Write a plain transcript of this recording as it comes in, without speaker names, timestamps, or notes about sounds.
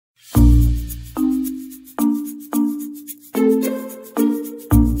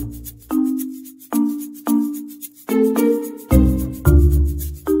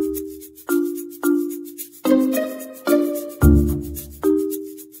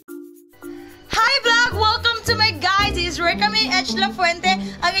guys, this is kami H. La Fuente,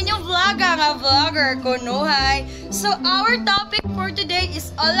 ang inyong vlogger kunuhay. So our topic for today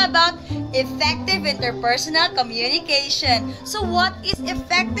is all about effective interpersonal communication. So what is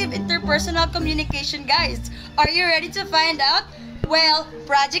effective interpersonal communication, guys? Are you ready to find out? Well,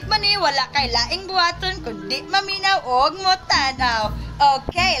 project man ni wala kay laing buhaton kundi maminaw og motanaw.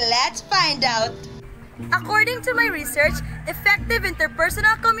 Okay, let's find out. According to my research, effective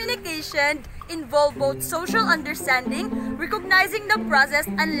interpersonal communication involve both social understanding, recognizing the process,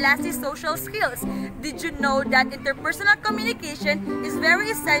 and lastly, social skills. Did you know that interpersonal communication is very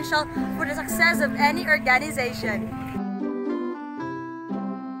essential for the success of any organization?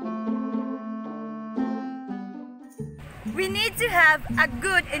 We need to have a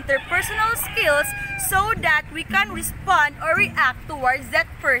good interpersonal skills so that we can respond or react towards that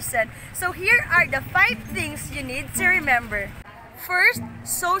person. So here are the 5 things you need to remember. First,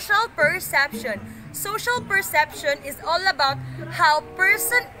 social perception. Social perception is all about how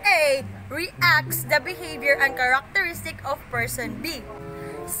person A reacts the behavior and characteristic of person B.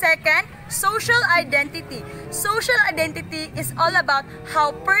 Second, social identity. Social identity is all about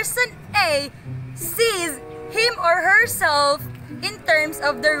how person A sees him or herself in terms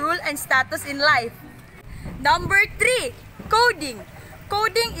of the rule and status in life. Number 3, coding.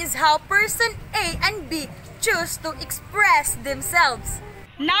 Coding is how person A and B choose to express themselves.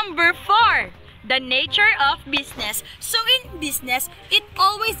 Number 4, the nature of business. So in business, it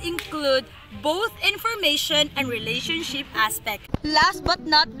always includes both information and relationship aspect. Last but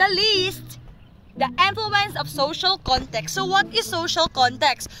not the least, the influence of social context. So what is social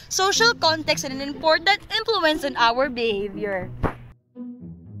context? Social context is an important influence on our behavior.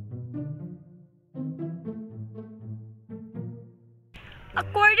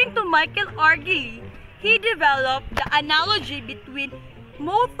 According to Michael Argili, he developed the analogy between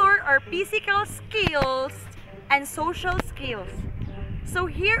motor or physical skills and social skills. So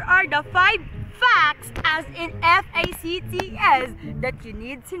here are the 5 facts as in FACTS that you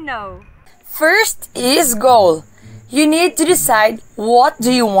need to know. First is goal. You need to decide what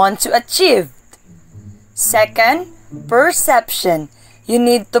do you want to achieve. Second, perception. You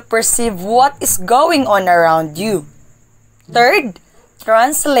need to perceive what is going on around you. Third,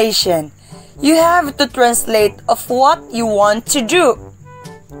 translation. You have to translate of what you want to do.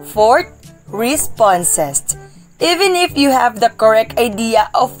 Fourth, responses. Even if you have the correct idea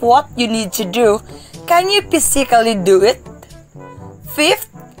of what you need to do, can you physically do it? Fifth,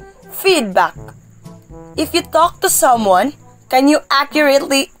 feedback. If you talk to someone, can you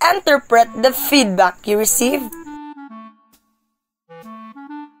accurately interpret the feedback you receive?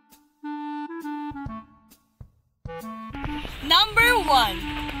 Number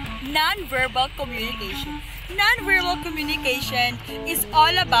 1, non-verbal communication. Non-verbal communication is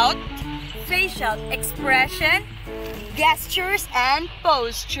all about facial expression, gestures, and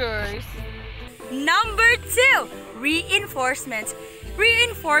postures. Number 2, reinforcement.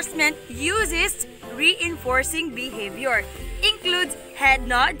 Reinforcement uses reinforcing behavior, includes head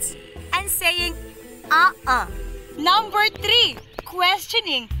nods and saying Number 3,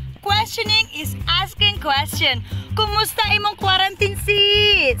 questioning. Questioning is asking question. Kumusta imong quarantine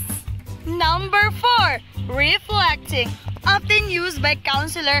sis? Number 4, reflecting. Often used by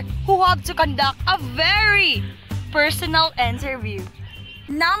counselor who have to conduct a very personal interview.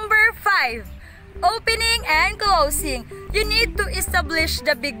 Number 5, opening and closing. You need to establish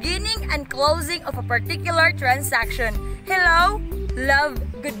the beginning and closing of a particular transaction. Hello, love,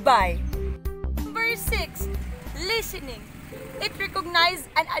 goodbye. Number 6, listening. It recognizes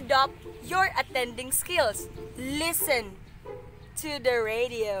and adopts your attending skills. Listen to the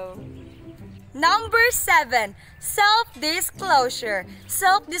radio. Number 7, self-disclosure.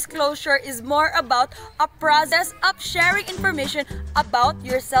 Self-disclosure is more about a process of sharing information about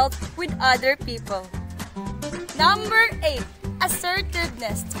yourself with other people. Number 8,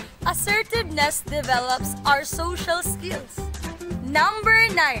 assertiveness. Assertiveness develops our social skills. Number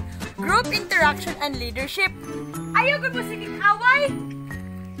 9, group interaction and leadership. Ayaw ko po siging away.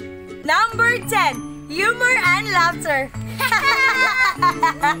 Number 10, humor and laughter.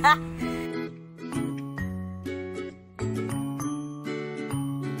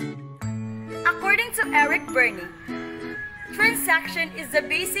 According to Eric Berney, transaction is the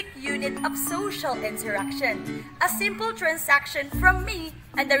basic unit of social interaction. A simple transaction from me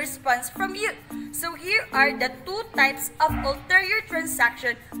and the response from you. So here are the 2 types of ulterior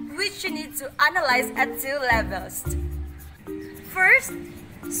transaction which you need to analyze at 2 levels. First,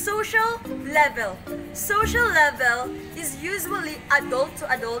 social level. Social level is usually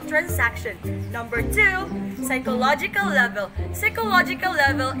adult-to-adult transaction. Number 2, Psychological level. Psychological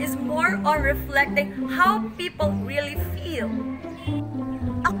level is more on reflecting how people really feel.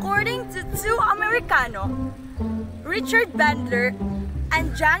 According to two Americano, Richard Bandler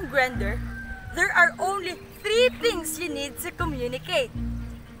and John Grinder, there are only 3 things you need to communicate.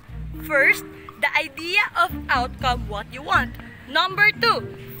 First, the idea of outcome, what you want. Number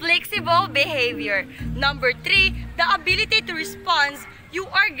 2, flexible behavior. Number 3, the ability to respond you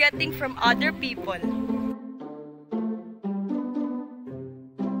are getting from other people.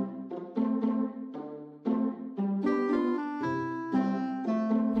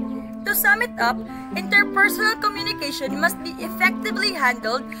 To sum it up, interpersonal communication must be effectively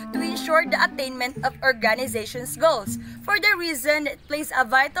handled to ensure the attainment of organization's goals, for the reason it plays a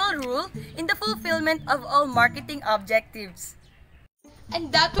vital role in the fulfillment of all marketing objectives.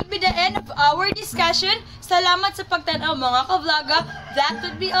 And that would be the end of our discussion. Salamat sa pagtanaw mga ka-vloga. That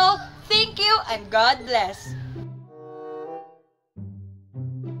would be all. Thank you and God bless.